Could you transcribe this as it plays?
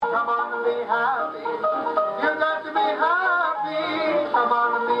happy. You got to be happy. Come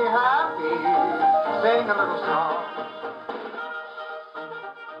on and be happy. Sing a little song.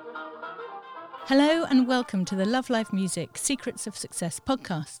 Hello and welcome to the Love Life Music Secrets of Success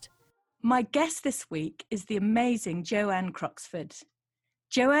podcast. My guest this week is the amazing Joanne Croxford.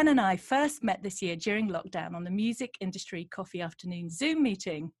 Joanne and I first met this year during lockdown on the Music Industry Coffee Afternoon Zoom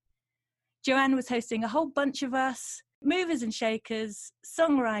meeting. Joanne was hosting a whole bunch of us, movers and shakers,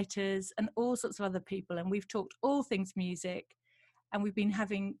 songwriters, and all sorts of other people. And we've talked all things music, and we've been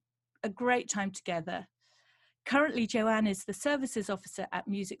having a great time together. Currently, Joanne is the Services Officer at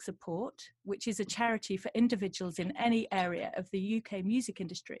Music Support, which is a charity for individuals in any area of the UK music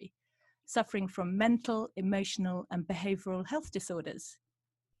industry suffering from mental, emotional, and behavioural health disorders.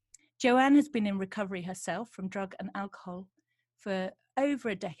 Joanne has been in recovery herself from drug and alcohol for over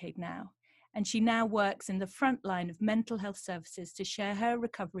a decade now, and she now works in the front line of mental health services to share her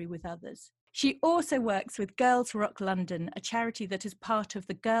recovery with others. She also works with Girls Rock London, a charity that is part of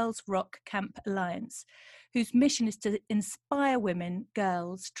the Girls Rock Camp Alliance, whose mission is to inspire women,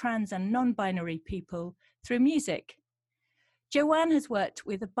 girls, trans and non-binary people through music. Joanne has worked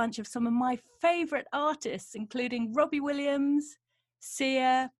with a bunch of some of my favourite artists, including Robbie Williams,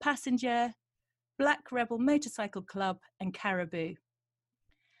 Sia, Passenger, Black Rebel Motorcycle Club and Caribou.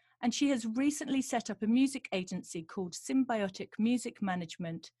 And she has recently set up a music agency called Symbiotic Music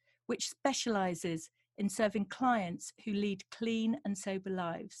Management, which specialises in serving clients who lead clean and sober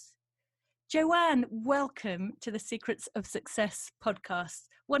lives. Joanne, welcome to the Secrets of Success podcast.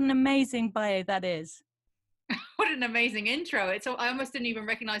 What an amazing bio that is. What an amazing intro. I almost didn't even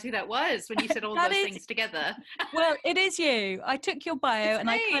recognize who that was when you said all those things together. Well, it is you. I took your bio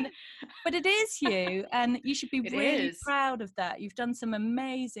but it is you, and you should be really proud of that. You've done some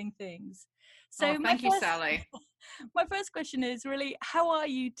amazing things. So thank you, Sally. My first question is really, how are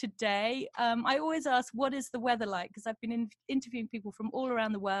you today? I always ask, what is the weather like? Because I've been interviewing people from all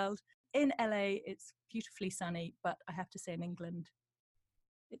around the world. In LA, it's beautifully sunny, but I have to say in England,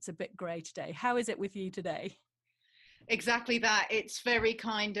 it's a bit grey today. How is it with you today? Exactly that. It's very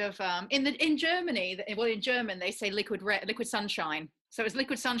kind of in Germany. Well, in German they say liquid sunshine. So it's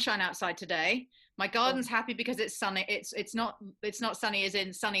liquid sunshine outside today. My garden's happy because it's sunny. It's not sunny as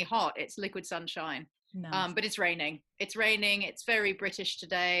in sunny hot. It's liquid sunshine. Nice. But it's raining. It's raining. It's very British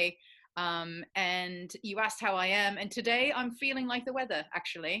today. And you asked how I am, and today I'm feeling like the weather.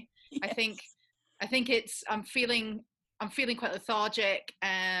 Actually, yes. I think I'm feeling quite lethargic,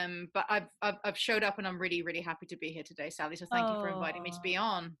 but I've showed up and I'm really, really happy to be here today, Sally. So thank you for inviting me to be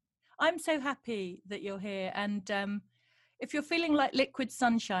on. I'm so happy that you're here. And if you're feeling like liquid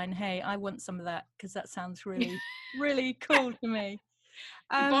sunshine, hey, I want some of that, because that sounds really, really cool to me.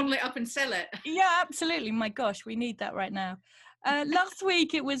 Bottle it up and sell it. Yeah, absolutely. My gosh, we need that right now. Last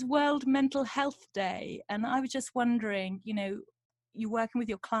week it was World Mental Health Day, and I was just wondering, you're working with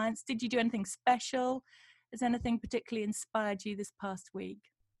your clients. Did you do anything special? Has anything particularly inspired you this past week?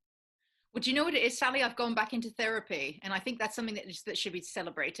 Well, do you know what it is, Sally? I've gone back into therapy, and I think that's something that should be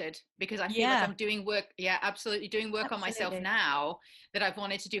celebrated, because I feel like I'm doing work. Yeah, absolutely. Doing work on myself now that I've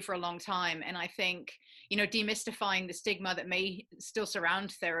wanted to do for a long time. And I think, demystifying the stigma that may still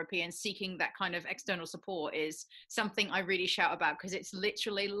surround therapy and seeking that kind of external support is something I really shout about, because it's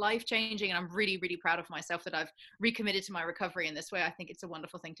literally life-changing. And I'm really, really proud of myself that I've recommitted to my recovery in this way. I think it's a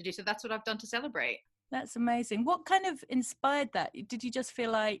wonderful thing to do. So that's what I've done to celebrate. That's amazing. What kind of inspired that? Did you just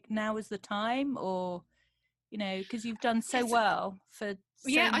feel like now is the time, or, because you've done so well for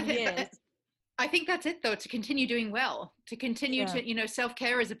so many years? I think that's it, though, to continue doing well, to continue to,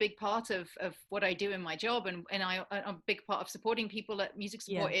 self-care is a big part of what I do in my job. And a big part of supporting people at Music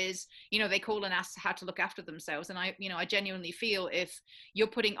Support is, they call and ask how to look after themselves. And I genuinely feel if you're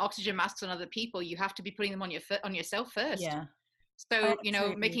putting oxygen masks on other people, you have to be putting them on yourself first. Yeah. So,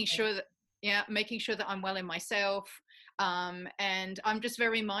 making sure that I'm well in myself. And I'm just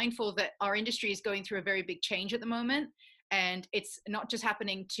very mindful that our industry is going through a very big change at the moment. And it's not just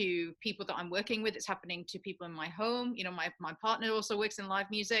happening to people that I'm working with, it's happening to people in my home. My partner also works in live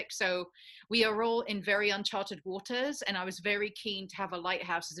music. So we are all in very uncharted waters. And I was very keen to have a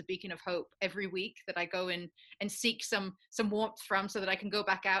lighthouse as a beacon of hope every week that I go in and seek some warmth from, so that I can go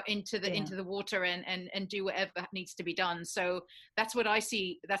back out into the water and do whatever needs to be done. So that's what I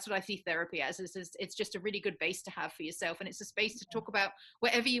see. That's what I see therapy as. It's just a really good base to have for yourself. And it's a space to talk about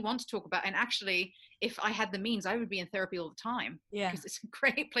whatever you want to talk about. And actually, if I had the means, I would be in therapy all the time. Yeah, because it's a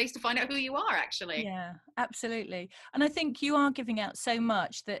great place to find out who you are, actually. Yeah, absolutely. And I think you are giving out so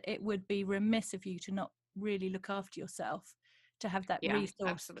much that it would be remiss of you to not really look after yourself, to have that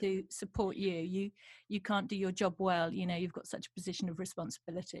resource to support you. You can't do your job well, you've got such a position of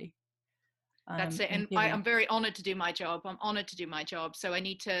responsibility. That's it. And I'm very honored to do my job. I'm honored to do my job. So I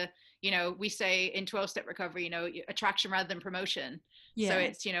need to, we say in 12-step recovery, attraction rather than promotion. So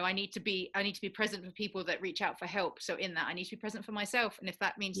it's, I need to be present for people that reach out for help. So in that, I need to be present for myself. And if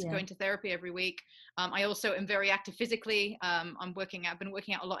that means going to therapy every week, I also am very active physically. I've been working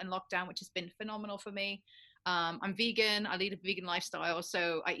out a lot in lockdown, which has been phenomenal for me. I'm vegan. I lead a vegan lifestyle.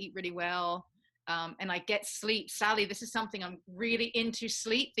 So I eat really well. And I get sleep. Sally, this is something I'm really into,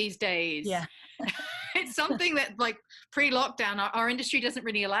 sleep these days. Yeah. It's something that, like, pre-lockdown, our industry doesn't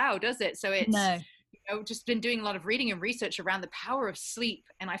really allow, does it? So it's, just been doing a lot of reading and research around the power of sleep.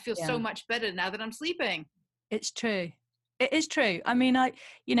 And I feel so much better now that I'm sleeping. It's true. It is true. I mean, I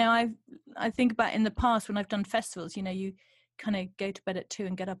think about in the past when I've done festivals, you kind of go to bed at 2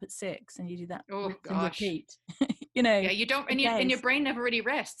 and get up at 6 and you do that and repeat. You don't, and your brain never really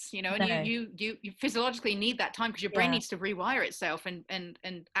rests, and you physiologically need that time because your brain needs to rewire itself and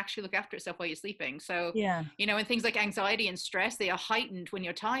actually look after itself while you're sleeping. So and things like anxiety and stress, they are heightened when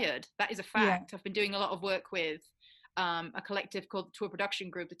you're tired. That is a fact. I've been doing a lot of work with a collective called the Tour Production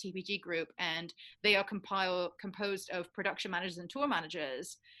Group, the TPG Group, and they are composed of production managers and tour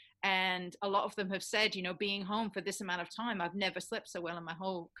managers. And a lot of them have said, being home for this amount of time, I've never slept so well in my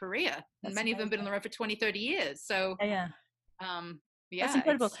whole career. And many of them have been on the road for 20, 30 years. So, that's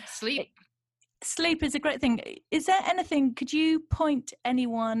incredible. Sleep is a great thing. Is there anything, could you point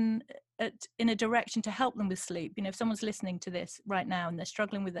anyone in a direction to help them with sleep? If someone's listening to this right now and they're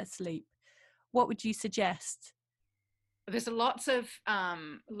struggling with their sleep, what would you suggest? There's lots of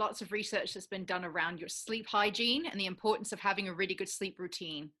research that's been done around your sleep hygiene and the importance of having a really good sleep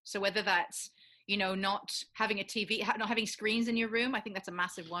routine. So whether that's, not having a TV, not having screens in your room, I think that's a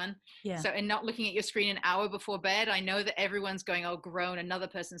massive one. Yeah. So, and not looking at your screen an hour before bed. I know that everyone's going, oh, groan, another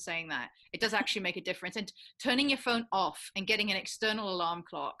person saying that. It does actually make a difference. And turning your phone off and getting an external alarm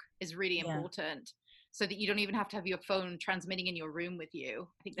clock is really important. So that you don't even have to have your phone transmitting in your room with you.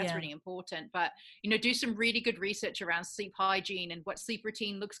 I think that's really important. But, do some really good research around sleep hygiene and what sleep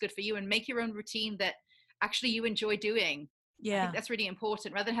routine looks good for you, and make your own routine that actually you enjoy doing. Yeah. I think that's really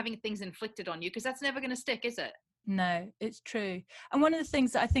important, rather than having things inflicted on you, because that's never going to stick, is it? No, it's true. And one of the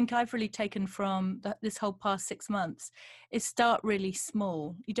things that I think I've really taken from this whole past 6 months is start really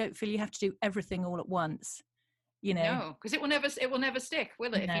small. You don't feel you have to do everything all at once. No, because it will never stick,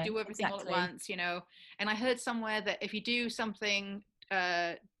 will it? No, if you do everything all at once, and I heard somewhere that if you do something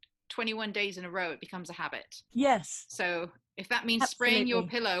 21 days in a row, it becomes a habit. Yes. So if that means spraying your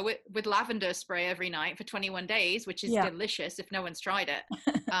pillow with lavender spray every night for 21 days, which is delicious if no one's tried it,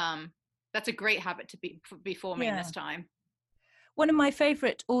 that's a great habit to be forming this time. One of my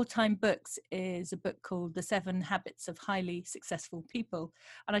favorite all-time books is a book called The 7 Habits of Highly Successful People.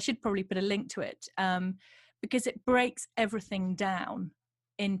 And I should probably put a link to it. Because it breaks everything down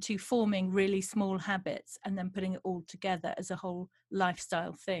into forming really small habits and then putting it all together as a whole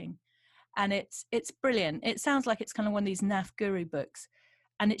lifestyle thing. And it's brilliant. It sounds like it's kind of one of these naff guru books,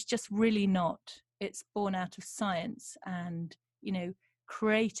 and it's just really not. It's born out of science and,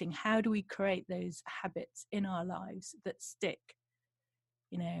 creating, how do we create those habits in our lives that stick?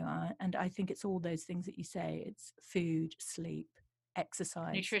 And I think it's all those things that you say. It's food, sleep,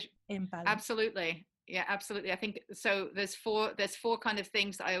 exercise, nutrition, imbalance. Absolutely. Yeah, absolutely. I think so. There's four kind of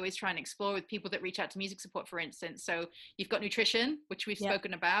things that I always try and explore with people that reach out to music support, for instance. So you've got nutrition, which we've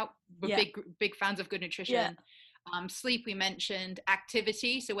spoken about. We're big fans of good nutrition. Sleep, we mentioned.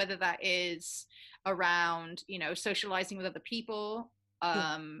 Activity, so whether that is around, socializing with other people,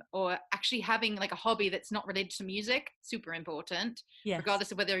 or actually having like a hobby that's not related to music, super important,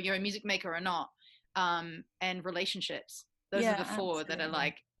 regardless of whether you're a music maker or not. And relationships. Those are the four that are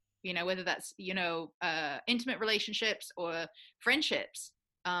like, whether that's, intimate relationships or friendships.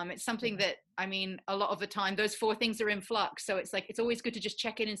 It's something that, a lot of the time, those 4 things are in flux. So it's like, it's always good to just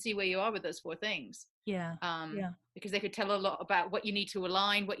check in and see where you are with those 4 things. Because they could tell a lot about what you need to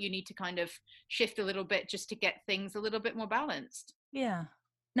align, what you need to kind of shift a little bit just to get things a little bit more balanced. Yeah.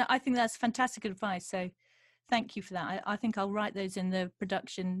 No, I think that's fantastic advice. So thank you for that. I think I'll write those in the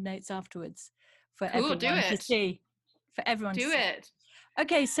production notes afterwards for everyone to see. For everyone to see. Do it.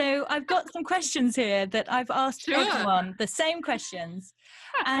 Okay, so I've got some questions here that I've asked everyone, the same questions.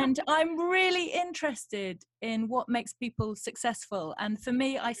 And I'm really interested in what makes people successful. And for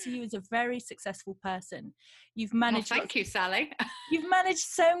me, I see you as a very successful person. You've managed... Well, thank you, Sally. You've managed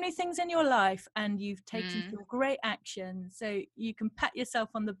so many things in your life and you've taken some great action. So you can pat yourself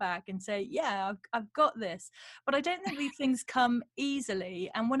on the back and say, yeah, I've got this. But I don't think these things come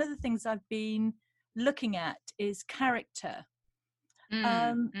easily. And one of the things I've been looking at is character.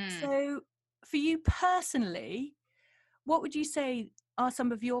 So for you personally, what would you say are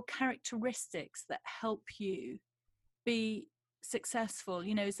some of your characteristics that help you be successful?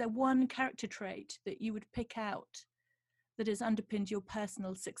 You know, is there one character trait that you would pick out that has underpinned your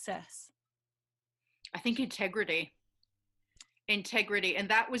personal success? I think integrity. And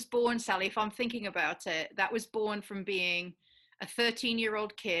that was born, Sally, if I'm thinking about it, that was born from being a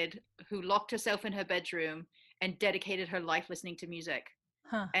 13-year-old kid who locked herself in her bedroom and dedicated her life listening to music.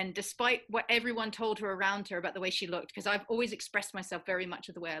 And despite what everyone told her around her about the way she looked, because I've always expressed myself very much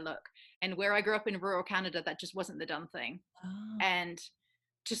of the way I look, and where I grew up in rural Canada, that just wasn't the done thing. And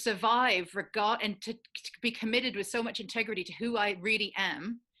to survive and to be committed with so much integrity to who I really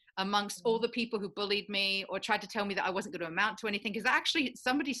am, amongst all the people who bullied me or tried to tell me that I wasn't going to amount to anything. Because actually,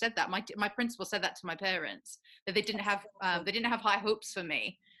 somebody said that. My principal said that to my parents, that they didn't have high hopes for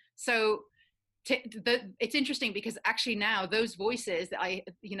me. So it's interesting, because actually now those voices that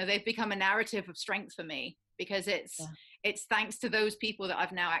they've become a narrative of strength for me, because it's thanks to those people that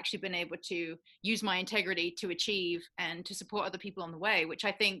I've now actually been able to use my integrity to achieve and to support other people on the way, which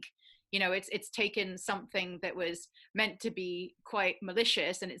I think, it's taken something that was meant to be quite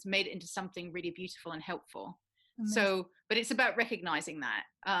malicious and it's made it into something really beautiful and helpful. Amazing. So, but it's about recognizing that,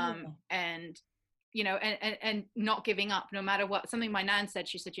 and not giving up no matter what. Something my nan said,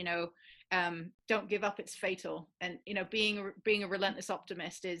 she said, don't give up, it's fatal. And, being a relentless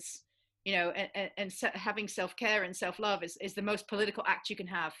optimist is, and having self-care and self-love is the most political act you can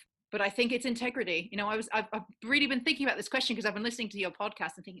have. But I think it's integrity. I've really been thinking about this question because I've been listening to your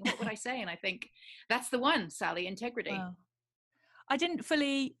podcast and thinking, what would I say? And I think that's the one, Sally, integrity. Wow. I didn't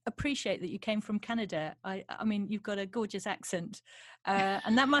fully appreciate that you came from Canada. I mean, you've got a gorgeous accent,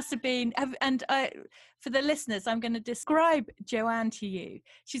 and that must have been. For the listeners, I'm going to describe Joanne to you.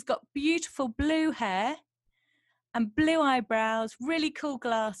 She's got beautiful blue hair and blue eyebrows, really cool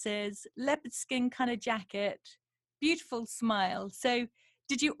glasses, leopard skin kind of jacket, beautiful smile. So,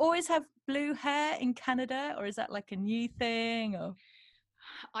 did you always have blue hair in Canada, or is that like a new thing? Or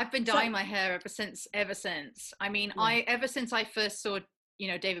I've been dyeing my hair ever since. I mean, ever since I first saw,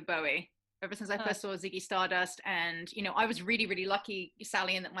 David Bowie, ever since I first saw Ziggy Stardust. And, I was really, really lucky,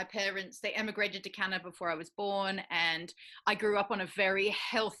 Sally, in that my parents, they emigrated to Canada before I was born. And I grew up on a very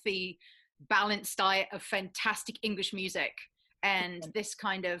healthy, balanced diet of fantastic English music and this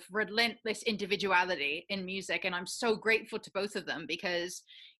kind of relentless individuality in music. And I'm so grateful to both of them because,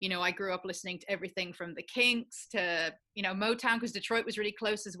 I grew up listening to everything from the Kinks to, Motown, because Detroit was really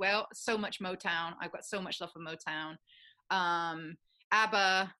close as well. So much Motown. I've got so much love for Motown.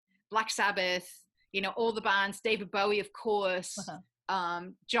 ABBA, Black Sabbath, all the bands, David Bowie, of course.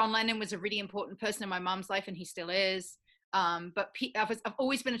 John Lennon was a really important person in my mom's life, and he still is. But I've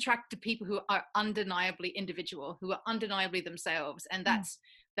always been attracted to people who are undeniably individual, who are undeniably themselves, and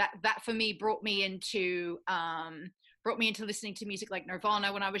that for me brought me into listening to music like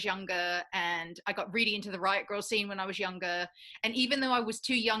Nirvana when I was younger, and I got really into the Riot Grrrl scene when I was younger. And even though I was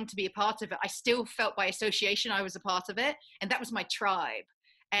too young to be a part of it, I still felt by association I was a part of it, and that was my tribe.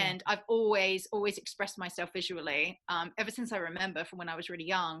 And I've always expressed myself visually, ever since I remember, from when I was really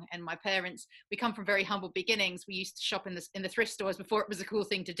young. And my parents, we come from very humble beginnings. We used to shop in the thrift stores before it was a cool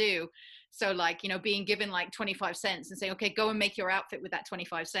thing to do. So being given 25 cents and saying, okay, go and make your outfit with that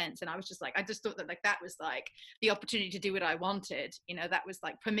 25 cents. And I was just I just thought that that was the opportunity to do what I wanted. That was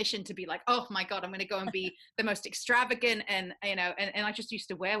permission to be oh my God, I'm going to go and be the most extravagant. And I just used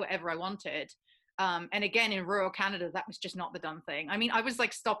to wear whatever I wanted. And again, in rural Canada, that was just not the done thing. I mean, I was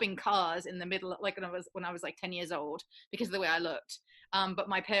stopping cars in the middle, when I was 10 years old, because of the way I looked. But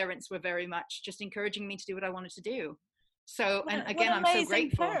my parents were very much just encouraging me to do what I wanted to do. So, and again, I'm so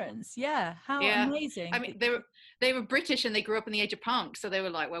grateful. Parents, how amazing. I mean, they were British and they grew up in the age of punk, so they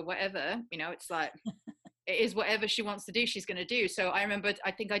were well, whatever. It's it is whatever she wants to do, she's going to do. So I remember,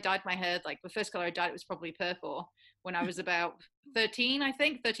 I think I dyed my hair the first color I dyed, it was probably purple when I was about 13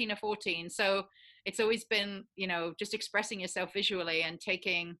 or 14. So it's always been, just expressing yourself visually and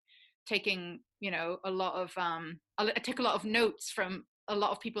taking, a lot of, I took a lot of notes from a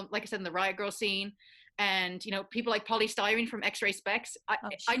lot of people, like I said, in the Riot Grrrl scene, and, people like Polly Styrene from X-Ray Specs.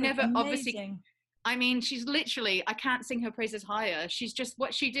 I never, amazing. Obviously, I mean, she's literally, I can't sing her praises higher. She's just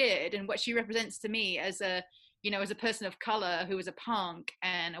what she did and what she represents to me as a, as a person of color who was a punk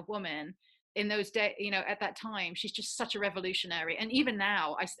and a woman in those days, at that time. She's just such a revolutionary. And even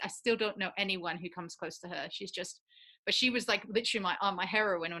now, I still don't know anyone who comes close to her. But she was literally my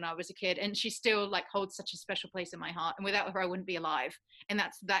heroine when I was a kid. And she still holds such a special place in my heart. And without her, I wouldn't be alive. And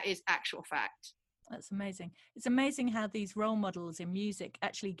that is actual fact. That's amazing. It's amazing how these role models in music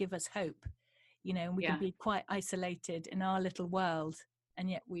actually give us hope. And we can be quite isolated in our little world. And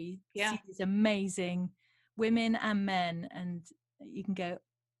yet we see these amazing women and men, and you can go,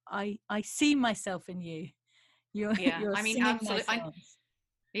 I see myself in you. You're Yeah, you're I mean, singing my absolutely. songs.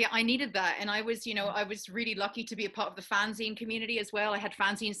 Yeah, I needed that. And I was, I was really lucky to be a part of the fanzine community as well. I had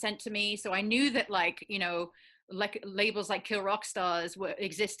fanzines sent to me. So I knew that like labels like Kill Rock Stars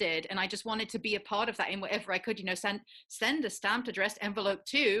existed. And I just wanted to be a part of that in whatever I could, send a stamped addressed envelope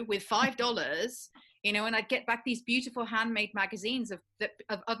too with $5, and I'd get back these beautiful handmade magazines of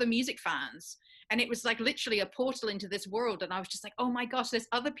other music fans. And it was like literally a portal into this world. And I was just like, oh my gosh, there's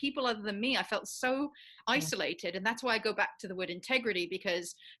other people other than me. I felt so isolated. And that's why I go back to the word integrity,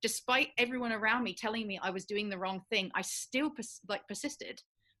 because despite everyone around me telling me I was doing the wrong thing, I still persisted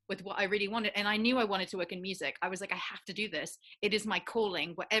with what I really wanted. And I knew I wanted to work in music. I was like, I have to do this. It is my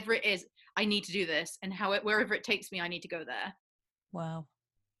calling. Whatever it is, I need to do this. And wherever it takes me, I need to go there. Wow.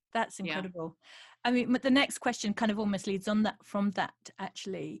 That's incredible. Yeah. I mean, the next question kind of almost leads on from that,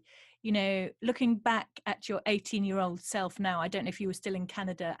 actually. Looking back at your 18-year-old self now, I don't know if you were still in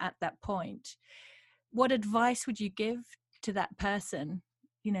Canada at that point. What advice would you give to that person?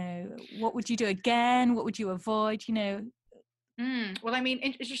 What would you do again? What would you avoid? Well, I mean,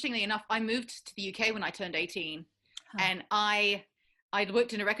 interestingly enough, I moved to the UK when I turned 18, and I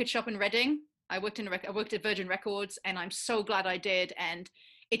worked in a record shop in Reading. I worked at Virgin Records, and I'm so glad I did. And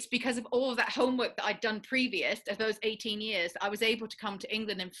it's because of all of that homework that I'd done previous to those 18 years that I was able to come to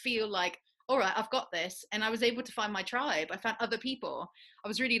England and feel like, all right, I've got this. And I was able to find my tribe. I found other people. I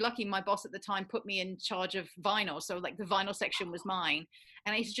was really lucky. My boss at the time put me in charge of vinyl. So like the vinyl section was mine.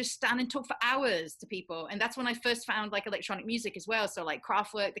 And I used to just stand and talk for hours to people. And that's when I first found like electronic music as well. So like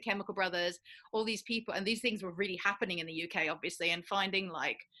Kraftwerk, the Chemical Brothers, all these people. And these things were really happening in the UK, obviously, and finding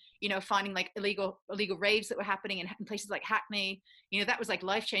like illegal raves that were happening in places like Hackney. That was like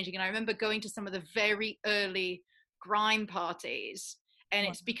life changing. And I remember going to some of the very early grime parties. And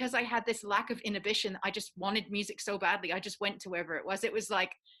it's because I had this lack of inhibition. I just wanted music so badly. I just went to wherever it was. It was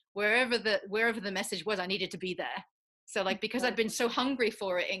like wherever the message was, I needed to be there. So like, because I'd been so hungry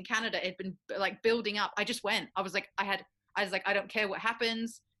for it in Canada, it'd been like building up. I just went. I was like, I don't care what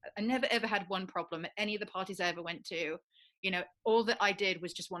happens. I never ever had one problem at any of the parties I ever went to. All that I did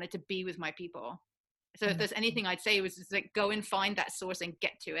was just wanted to be with my people. So if there's anything I'd say, was just like, go and find that source and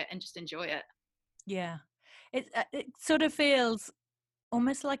get to it and just enjoy it. Yeah. It sort of feels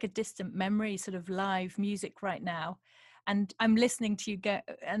almost like a distant memory, sort of live music right now. And I'm listening to you go,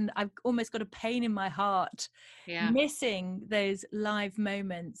 and I've almost got a pain in my heart, missing those live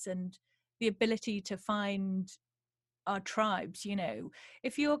moments and the ability to find our tribes.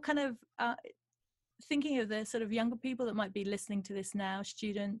 If you're kind of thinking of the sort of younger people that might be listening to this now,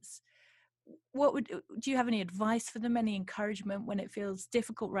 students, do you have any advice for them, any encouragement when it feels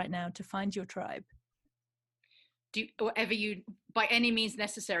difficult right now to find your tribe? Whatever by any means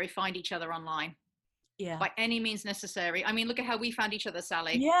necessary, find each other online. Yeah. By any means necessary. I mean, look at how we found each other,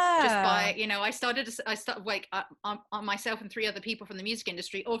 Sally. Yeah. Just by, I started like myself and 3 other people from the music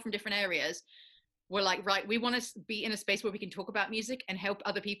industry, all from different areas. We're like, right, we want to be in a space where we can talk about music and help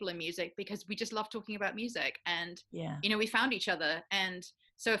other people in music, because we just love talking about music. And, we found each other. And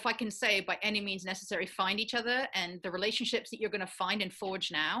so if I can say, by any means necessary, find each other, and the relationships that you're going to find and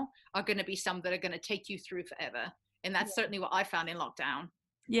forge now are going to be some that are going to take you through forever. And that's certainly what I found in lockdown.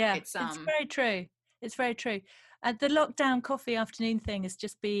 Yeah, it's very true. It's very true. The lockdown coffee afternoon thing has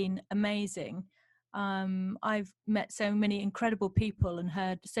just been amazing. I've met so many incredible people and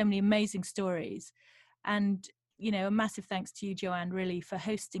heard so many amazing stories. And, a massive thanks to you, Joanne, really, for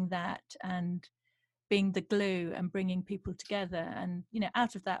hosting that and being the glue and bringing people together. And,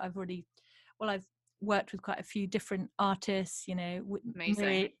 out of that, I've worked with quite a few different artists.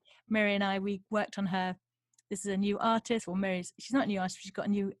 Mary and I, we worked on her. This is a new artist. Well, she's not a new artist. She's got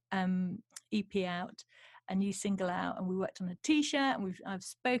a new EP out, a new single out, and we worked on a T-shirt, and I've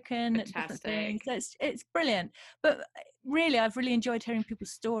spoken at different things. So it's brilliant. But really, I've really enjoyed hearing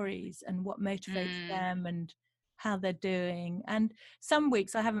people's stories and what motivates them and how they're doing. And some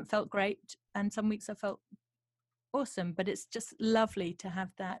weeks I haven't felt great, and some weeks I felt awesome. But it's just lovely to have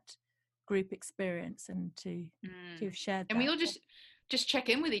that group experience and to have shared. And we all just check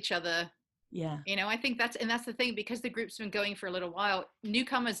in with each other. Yeah. I think that's the thing, because the group's been going for a little while,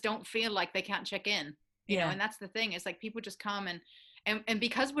 newcomers don't feel like they can't check in, you know, and that's the thing. It's like people just come and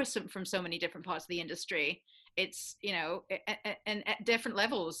because we're from so many different parts of the industry, it's, and at different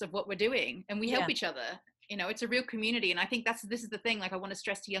levels of what we're doing, and we help each other. It's a real community. And I think this is the thing, like I want to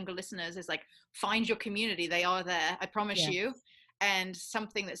stress to younger listeners, is like, find your community. They are there. I promise you. And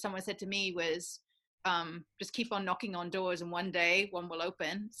something that someone said to me was, just keep on knocking on doors, and one day one will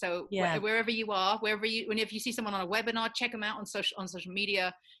open. So wherever you are, whenever you see someone on a webinar, check them out on social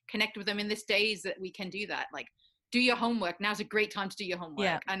media, connect with them in this days that we can do that. Like, do your homework. Now's a great time to do your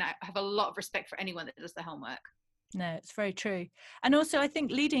homework. And I have a lot of respect for anyone that does their homework. No, it's very true. And also, I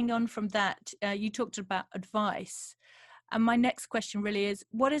think leading on from that, you talked about advice. And my next question really is,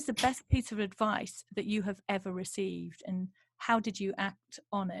 what is the best piece of advice that you have ever received, and how did you act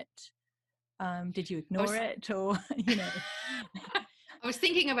on it? Did you ignore it, or, you know? I was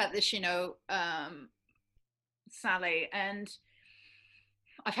thinking about this, Sally, and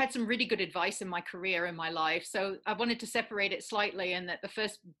I've had some really good advice in my career, in my life. So I wanted to separate it slightly, and that the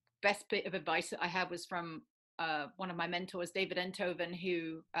first best bit of advice that I had was from one of my mentors, David Enthoven,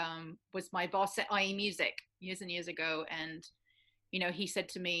 who was my boss at IE Music years and years ago. And, he said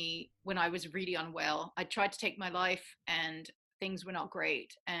to me when I was really unwell, I tried to take my life and things were not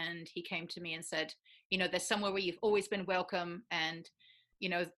great. And he came to me and said, there's somewhere where you've always been welcome. And,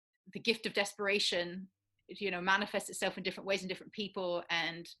 the gift of desperation, manifests itself in different ways in different people.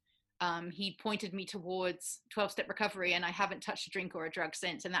 And he pointed me towards 12-step recovery, and I haven't touched a drink or a drug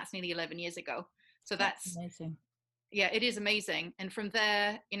since. And that's nearly 11 years ago. So that's amazing. Yeah, it is amazing. And from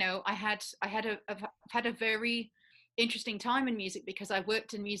there, I've had a very interesting time in music, because I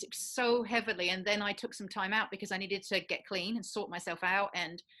worked in music so heavily, and then I took some time out because I needed to get clean and sort myself out,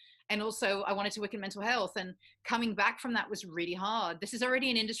 and also I wanted to work in mental health, and coming back from that was really hard. This is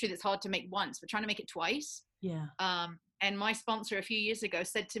already an industry that's hard to make once, but trying to make it twice. Yeah. And my sponsor a few years ago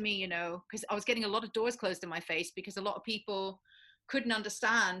said to me, because I was getting a lot of doors closed in my face, because a lot of people couldn't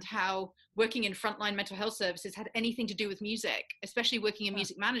understand how working in frontline mental health services had anything to do with music, especially working in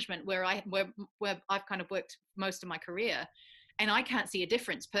music management, where I've kind of worked most of my career. And I can't see a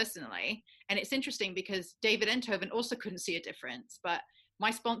difference personally. And it's interesting because David Enthoven also couldn't see a difference. But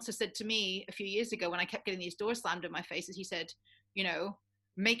my sponsor said to me a few years ago, when I kept getting these doors slammed in my faces, he said,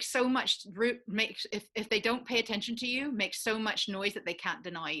 make so much, if they don't pay attention to you, make so much noise that they can't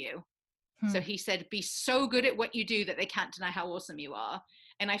deny you. So he said, be so good at what you do that they can't deny how awesome you are.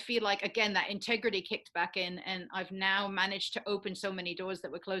 And I feel like, again, that integrity kicked back in, and I've now managed to open so many doors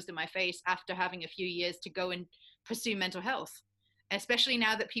that were closed in my face after having a few years to go and pursue mental health, especially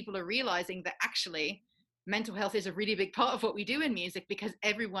now that people are realizing that actually mental health is a really big part of what we do in music, because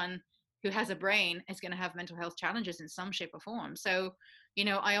everyone who has a brain is going to have mental health challenges in some shape or form. So,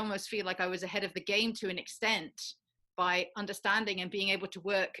 I almost feel like I was ahead of the game to an extent by understanding and being able to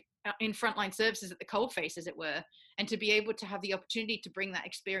work in frontline services at the coalface, as it were, and to be able to have the opportunity to bring that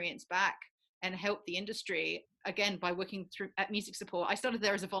experience back and help the industry, again, by working through at Music Support. I started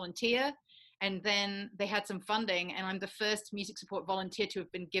there as a volunteer, and then they had some funding, and I'm the first music support volunteer to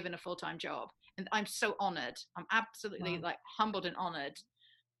have been given a full-time job. And I'm so honored. I'm absolutely humbled and honored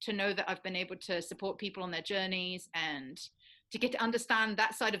to know that I've been able to support people on their journeys, and to get to understand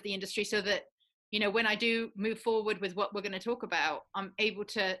that side of the industry, so that when I do move forward with what we're going to talk about, I'm able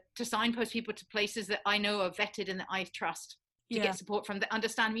to signpost people to places that I know are vetted and that I trust, to get support from, that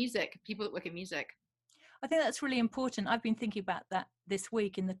understand music, people that work in music. I think that's really important. I've been thinking about that this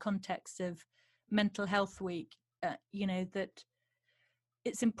week in the context of Mental Health Week, that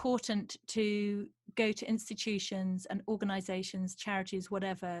it's important to go to institutions and organizations, charities,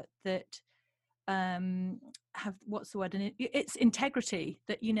 whatever, that have, what's the word? And it's integrity,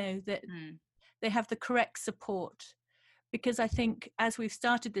 that, that they have the correct support. Because I think as we've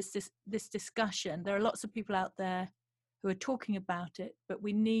started this discussion, there are lots of people out there who are talking about it, but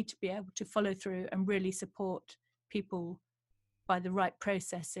we need to be able to follow through and really support people by the right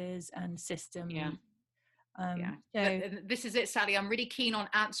processes and systems. So this is it, Sally. I'm really keen on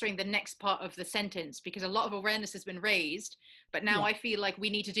answering the next part of the sentence, because a lot of awareness has been raised, but now I feel like we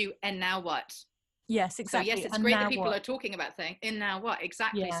need to do, and now what? Yes, exactly. So yes, it's great that people are talking about things. And now what?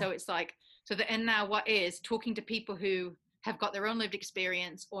 Exactly. Yeah. So it's like, so the and now what is talking to people who have got their own lived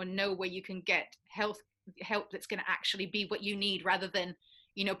experience, or know where you can get help that's going to actually be what you need, rather than,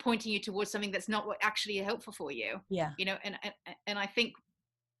 pointing you towards something that's not what actually helpful for you. Yeah. And I think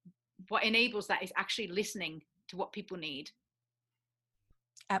what enables that is actually listening to what people need.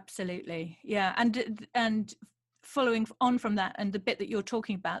 Absolutely. Yeah. And following on from that, and the bit that you're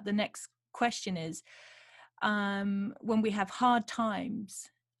talking about, the next question is, when we have hard times,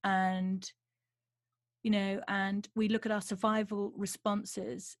 and and we look at our survival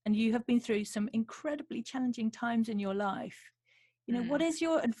responses, and you have been through some incredibly challenging times in your life, what is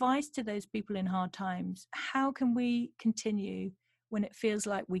your advice to those people in hard times? How can we continue when it feels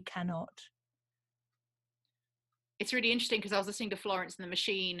like we cannot? It's really interesting, because I was listening to Florence and the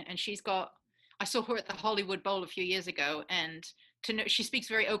Machine, and I saw her at the Hollywood Bowl a few years ago, and she speaks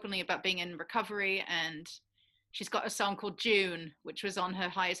very openly about being in recovery, and she's got a song called June, which was on her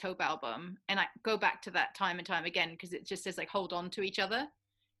Highest Hope album. And I go back to that time and time again, because it just says, like, hold on to each other.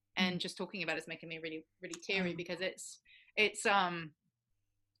 And just talking about it's making me really, really teary, because it's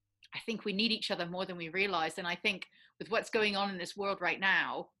I think we need each other more than we realize. And I think with what's going on in this world right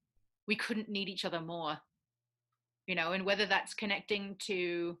now, we couldn't need each other more, and whether that's connecting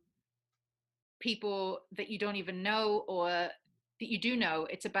to people that you don't even know or that you do know.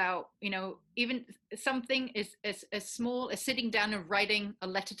 It's about, even something as small as sitting down and writing a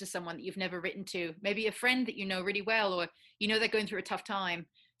letter to someone that you've never written to, maybe a friend that you know really well, or they're going through a tough time,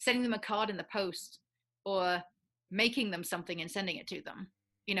 sending them a card in the post, or making them something and sending it to them.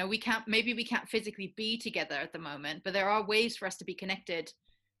 We can't physically be together at the moment, but there are ways for us to be connected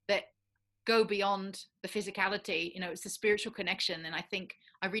that go beyond the physicality. It's the spiritual connection. And I think,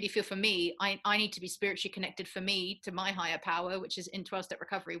 I really feel, for me, I need to be spiritually connected, for me, to my higher power, which is in 12-step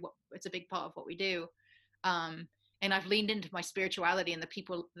recovery. It's a big part of what we do. And I've leaned into my spirituality and the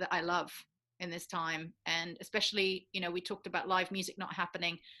people that I love in this time. And especially, we talked about live music not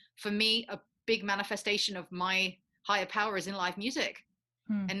happening. For me, a big manifestation of my higher power is in live music.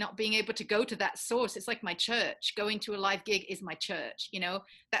 And not being able to go to that source. It's like my church. Going to a live gig is my church.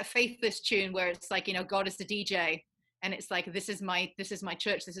 That Faithless tune where it's like, God is the DJ, and it's like, this is my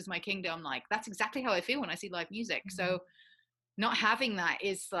church, this is my kingdom. Like, that's exactly how I feel when I see live music. So not having that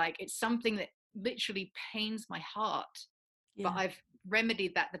is like, it's something that literally pains my heart. But I've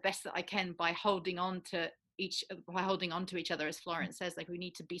remedied that the best that I can by holding on to each other, as Florence says. Like, we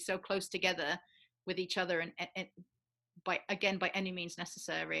need to be so close together with each other, and by any means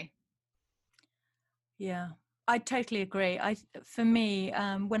necessary. I totally agree. For me,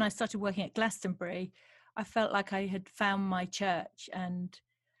 when I started working at Glastonbury, I felt like I had found my church, and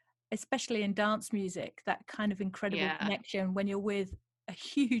especially in dance music, that kind of incredible connection when you're with a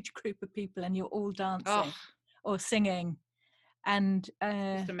huge group of people and you're all dancing or singing. And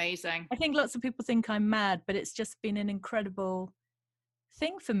it's amazing. I think lots of people think I'm mad, but it's just been an incredible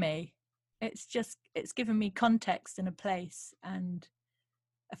thing for me. It's given me context in a place and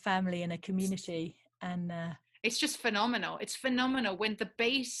a family and a community. And it's just phenomenal. It's phenomenal when the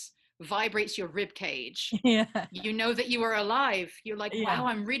bass vibrates your rib cage. You know that you are alive. You're like, wow,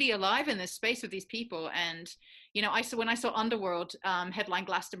 I'm really alive in this space with these people. And when I saw Underworld headline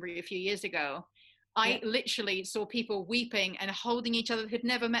Glastonbury a few years ago, I literally saw people weeping and holding each other who'd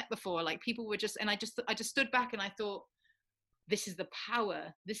never met before. Like, people were just, and I just stood back and I thought, this is the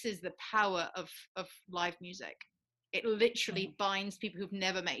power of live music. It literally binds people who've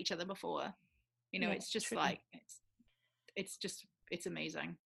never met each other before. It's just true. Like, it's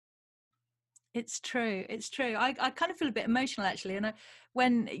amazing. It's true. I kind of feel a bit emotional, actually. And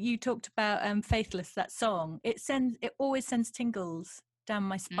when you talked about Faithless, that song, it always sends tingles down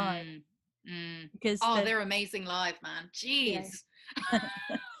my spine. Because they're amazing live, man. Jeez.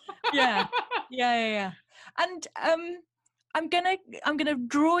 Yeah. And I'm gonna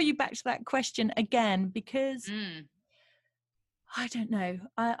draw you back to that question again, because I don't know.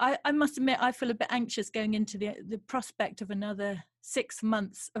 I must admit, I feel a bit anxious going into the prospect of another 6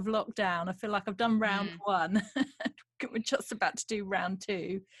 months of lockdown. I feel like I've done round one. We're just about to do round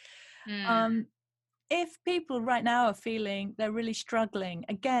two. If people right now are feeling they're really struggling,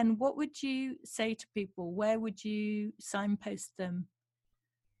 again, what would you say to people? Where would you signpost them?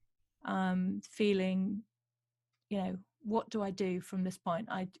 Feeling, what do I do from this point?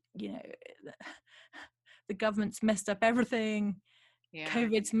 The government's messed up everything.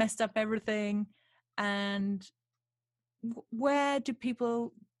 COVID's messed up everything. And where do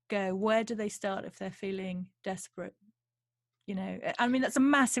people go? Where do they start if they're feeling desperate? I mean, that's a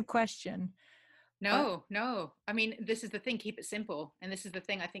massive question. No. I mean, this is the thing, keep it simple. And this is the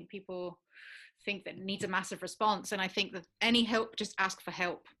thing I think people think that needs a massive response. And I think that any help, just ask for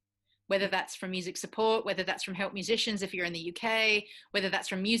help. Whether that's from music support, whether that's from Help Musicians if you're in the UK, whether that's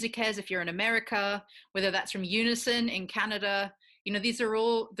from Musicares if you're in America, whether that's from Unison in Canada. These are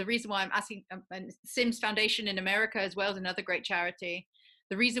all the reason why I'm asking. Sims Foundation in America as well is another great charity.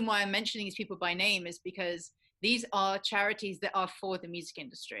 The reason why I'm mentioning these people by name is because these are charities that are for the music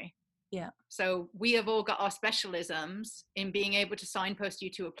industry. So we have all got our specialisms in being able to signpost you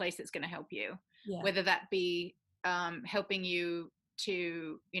to a place that's going to help you, whether that be helping you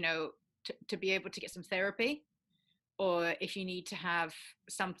to to be able to get some therapy, or if you need to have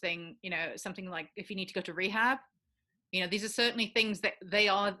something like if you need to go to rehab. These are certainly things that they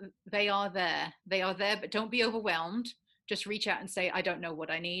are there, but don't be overwhelmed. Just reach out and say, I don't know what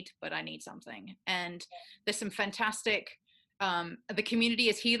I need, but I need something. And there's some fantastic the community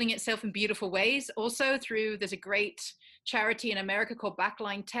is healing itself in beautiful ways also there's a great charity in America called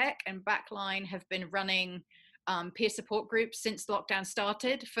Backline Tech, and Backline have been running peer support groups since lockdown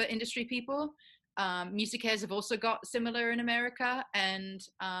started for industry people. Music Cares have also got similar in America, and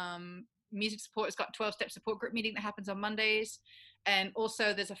Music Support has got 12-step support group meeting that happens on Mondays. And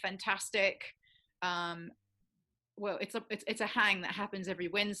also there's a fantastic, well, it's a hang that happens every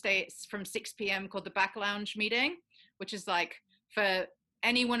Wednesday. It's from 6 p.m. called the Back Lounge meeting, which is like for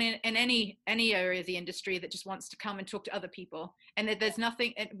anyone in any area of the industry that just wants to come and talk to other people. And there's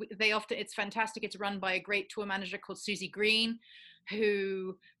nothing, it's fantastic. It's run by a great tour manager called Susie Green,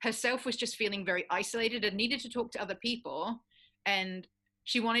 who herself was just feeling very isolated and needed to talk to other people. And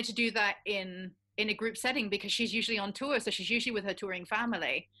she wanted to do that in a group setting because she's usually on tour. So she's usually with her touring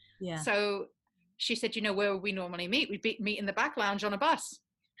family. Yeah. So she said, where we normally meet? We meet in the Back Lounge on a bus.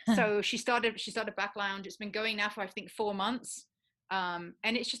 So she started Back Lounge. It's been going now for, I think, 4 months. And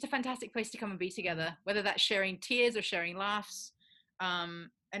it's just a fantastic place to come and be together, whether that's sharing tears or sharing laughs. And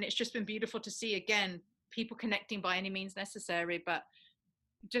it's just been beautiful to see, again, people connecting by any means necessary, but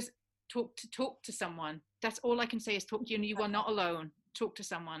just talk to someone. That's all I can say is talk to you. And you are not alone. Talk to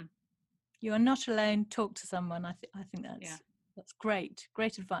someone. You are not alone. Talk to someone. I think that's great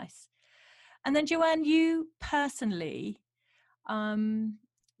advice. And then Joanne, you personally,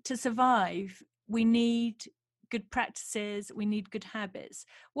 to survive, we need good practices, we need good habits.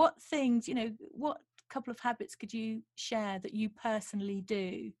 What things, what couple of habits could you share that you personally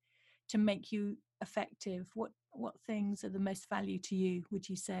do to make you effective? What things are the most value to you, would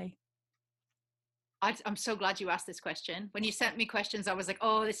you say? I'm so glad you asked this question. When you sent me questions, I was like,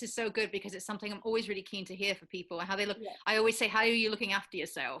 oh, this is so good, because it's something I'm always really keen to hear for people and how they look. Yeah. I always say, how are you looking after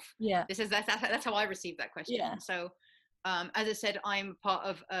yourself? Yeah. That's how I receive that question. Yeah. So as I said, I'm part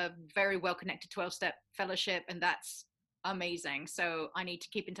of a very well-connected 12-step fellowship, and that's amazing. So I need to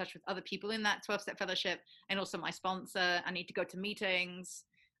keep in touch with other people in that 12-step fellowship, and also my sponsor. I need to go to meetings.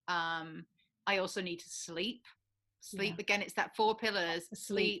 I also need to sleep. Yeah. Again, it's that 4 pillars.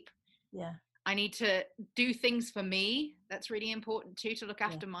 Sleep. Yeah. I need to do things for me. That's really important too, to look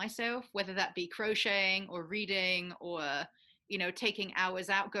after myself, whether that be crocheting or reading or, taking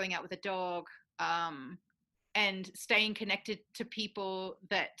hours out, going out with a dog, and staying connected to people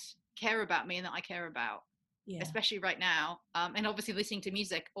that care about me and that I care about, especially right now. And obviously listening to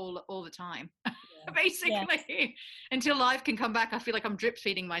music all the time, basically, until life can come back. I feel like I'm drip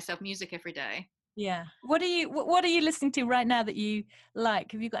feeding myself music every day. Yeah. What are you listening to right now that you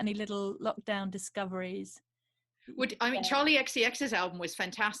like? Have you got any little lockdown discoveries? Charlie XCX's album was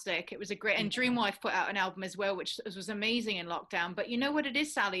fantastic. It was a great, and Dreamwife put out an album as well, which was amazing in lockdown. But you know what it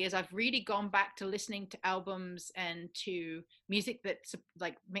is, Sally, is I've really gone back to listening to albums and to music that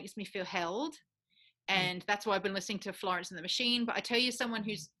like makes me feel held. And that's why I've been listening to Florence and the Machine. But I tell you, someone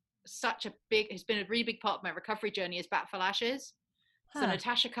who's has been a really big part of my recovery journey is Bat for Lashes. So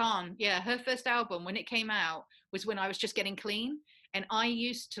Natasha Khan, her first album, when it came out, was when I was just getting clean. And I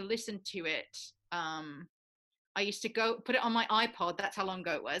used to listen to it. I used to go put it on my iPod. That's how long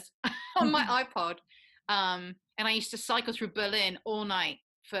ago it was. On my iPod. And I used to cycle through Berlin all night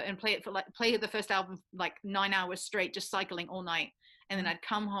and play the first album like 9 hours straight, just cycling all night. And then I'd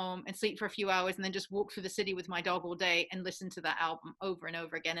come home and sleep for a few hours and then just walk through the city with my dog all day and listen to that album over and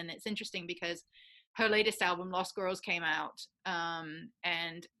over again. And it's interesting because her latest album, Lost Girls, came out,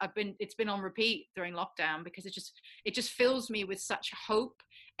 and it's been on repeat during lockdown because it just fills me with such hope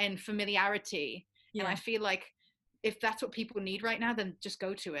and familiarity. Yeah. And I feel like if that's what people need right now, then just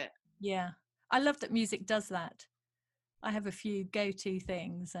go to it. Yeah, I love that music does that. I have a few go-to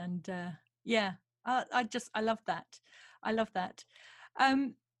things, and I love that. I love that.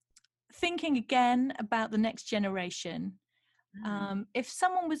 Thinking again about the next generation. If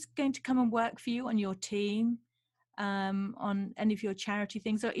someone was going to come and work for you on your team, on any of your charity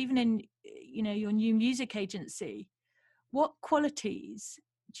things, or even in your new music agency, what qualities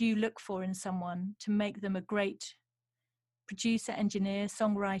do you look for in someone to make them a great producer, engineer,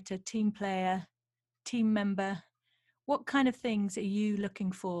 songwriter, team player, team member? What kind of things are you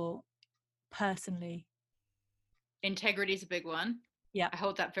looking for personally? Integrity is a big one. Yeah, I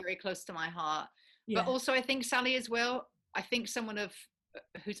hold that very close to my heart. Yeah. But also I think, Sally, as well, I think someone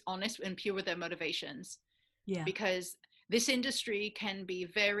who's honest and pure with their motivations. Yeah. Because this industry can be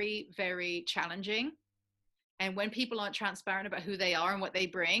very, very challenging. And when people aren't transparent about who they are and what they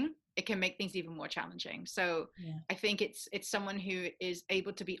bring, it can make things even more challenging. So I think it's someone who is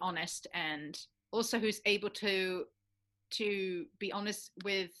able to be honest, and also who's able to be honest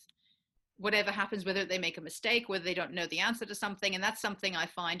with whatever happens, whether they make a mistake, whether they don't know the answer to something. And that's something I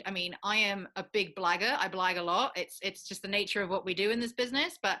find, I am a big blagger. I blag a lot. It's just the nature of what we do in this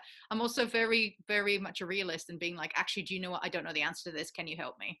business, but I'm also very, very much a realist, and being like, actually, do you know what? I don't know the answer to this. Can you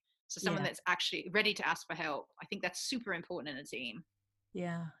help me? So someone that's actually ready to ask for help. I think that's super important in a team.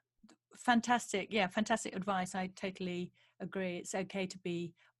 Yeah. fantastic. Yeah, fantastic advice. I totally agree. It's okay to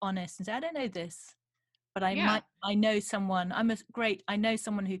be honest and say, I don't know this, but I know someone. I know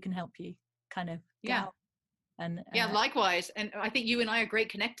someone who can help you kind of get out. And likewise. And I think you and I are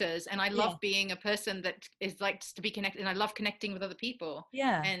great connectors, and I love being a person that is likes to be connected, and I love connecting with other people.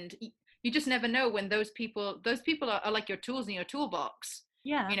 And you just never know when those people are like your tools in your toolbox.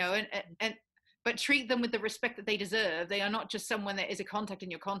 And but treat them with the respect that they deserve. They are not just someone that is a contact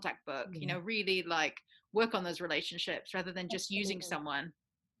in your contact book. Really like work on those relationships rather than just using someone.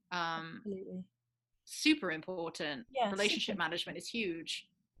 Super important. Relationship management is huge.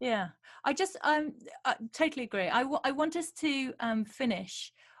 I just I totally agree. I want us to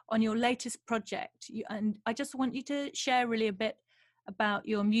finish on your latest project, and I just want you to share really a bit about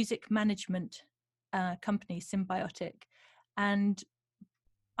your music management company, Symbiotic. And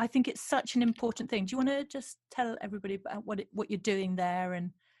I think it's such an important thing. Do you want to just tell everybody about what you're doing there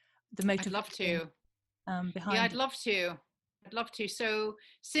and the motivation? I'd love to. Behind I'd love to. So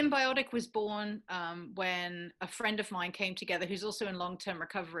Symbiotic was born when a friend of mine came together who's also in long-term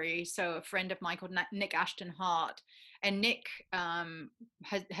recovery. So a friend of mine called Nick Ashton Hart. And Nick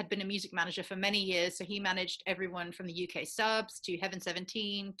had been a music manager for many years. So he managed everyone from the UK Subs to Heaven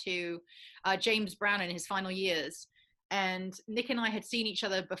 17 to James Brown in his final years. And Nick and I had seen each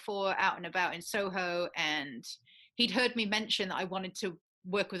other before out and about in Soho. And he'd heard me mention that I wanted to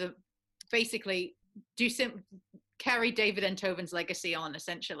work with basically carry David Enthoven's legacy on,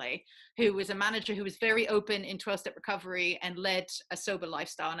 essentially, who was a manager who was very open in 12-step recovery and led a sober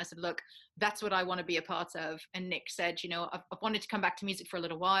lifestyle. And I said, look, that's what I want to be a part of. And Nick said, I've wanted to come back to music for a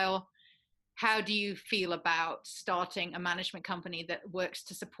little while. How do you feel about starting a management company that works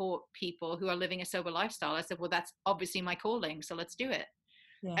to support people who are living a sober lifestyle? I said, well, that's obviously my calling, so let's do it.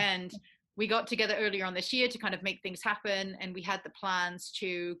 And we got together earlier on this year to kind of make things happen. And we had the plans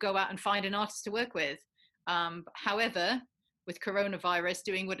to go out and find an artist to work with. However, with coronavirus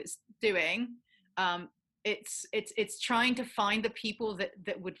doing what it's doing, it's trying to find the people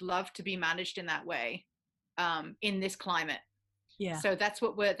that would love to be managed in that way, in this climate. So that's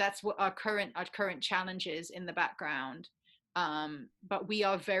what our current challenge is in the background. But we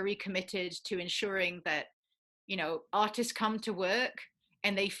are very committed to ensuring that, artists come to work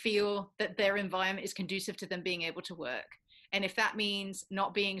and they feel that their environment is conducive to them being able to work. And if that means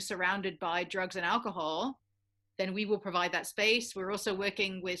not being surrounded by drugs and alcohol, then we will provide that space. We're also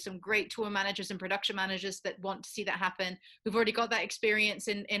working with some great tour managers and production managers that want to see that happen. We've already got that experience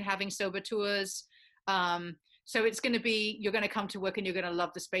in having sober tours. So it's going to be, you're going to come to work and you're going to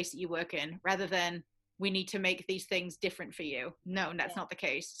love the space that you work in, rather than we need to make these things different for you. No, that's not the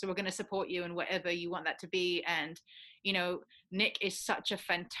case. So we're going to support you in whatever you want that to be. And, Nick is such a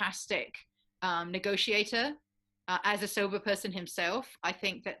fantastic negotiator. As a sober person himself, I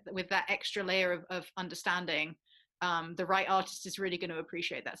think that with that extra layer of understanding, the right artist is really going to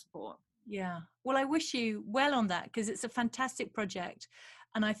appreciate that support. Well, I wish you well on that, because it's a fantastic project.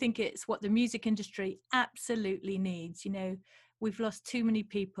 And I think it's what the music industry absolutely needs. We've lost too many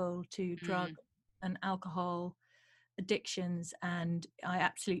people to drug and alcohol addictions, and I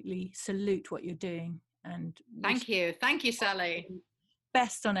absolutely salute what you're doing. And thank you, Sally.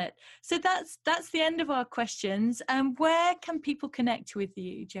 Best on it. So that's the end of our questions. Where can people connect with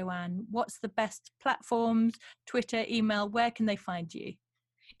you, Joanne? What's the best platforms? Twitter, email? Where can they find you?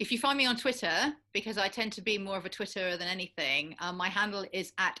 If you find me on Twitter, because I tend to be more of a Twitterer than anything, my handle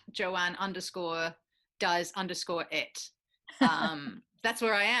is @Joanne_does_it. That's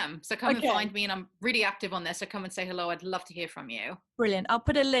where I am. So come and find me, and I'm really active on there. So come and say hello. I'd love to hear from you. Brilliant. I'll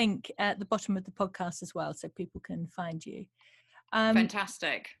put a link at the bottom of the podcast as well, so people can find you.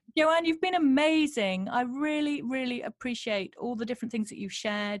 Fantastic. Joanne, you've been amazing. I really, really appreciate all the different things that you've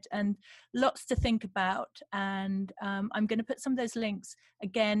shared, and lots to think about. And I'm going to put some of those links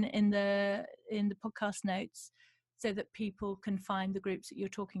again in the podcast notes, so that people can find the groups that you're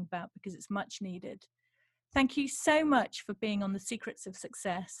talking about, because it's much needed. Thank you so much for being on The Secrets of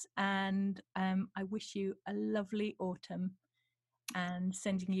Success. And I wish you a lovely autumn, and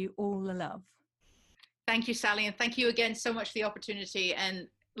sending you all the love. Thank you, Sally. And thank you again so much for the opportunity, and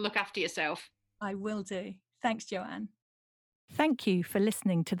look after yourself. I will do. Thanks, Joanne. Thank you for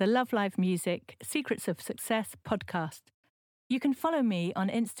listening to the Love Live Music Secrets of Success podcast. You can follow me on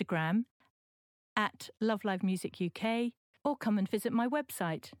Instagram @LoveLiveMusicUK, or come and visit my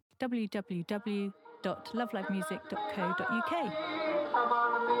website, www.lovelivemusic.co.uk. Come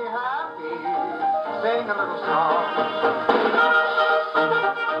on and be happy. Sing a little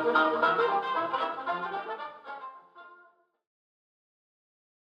song.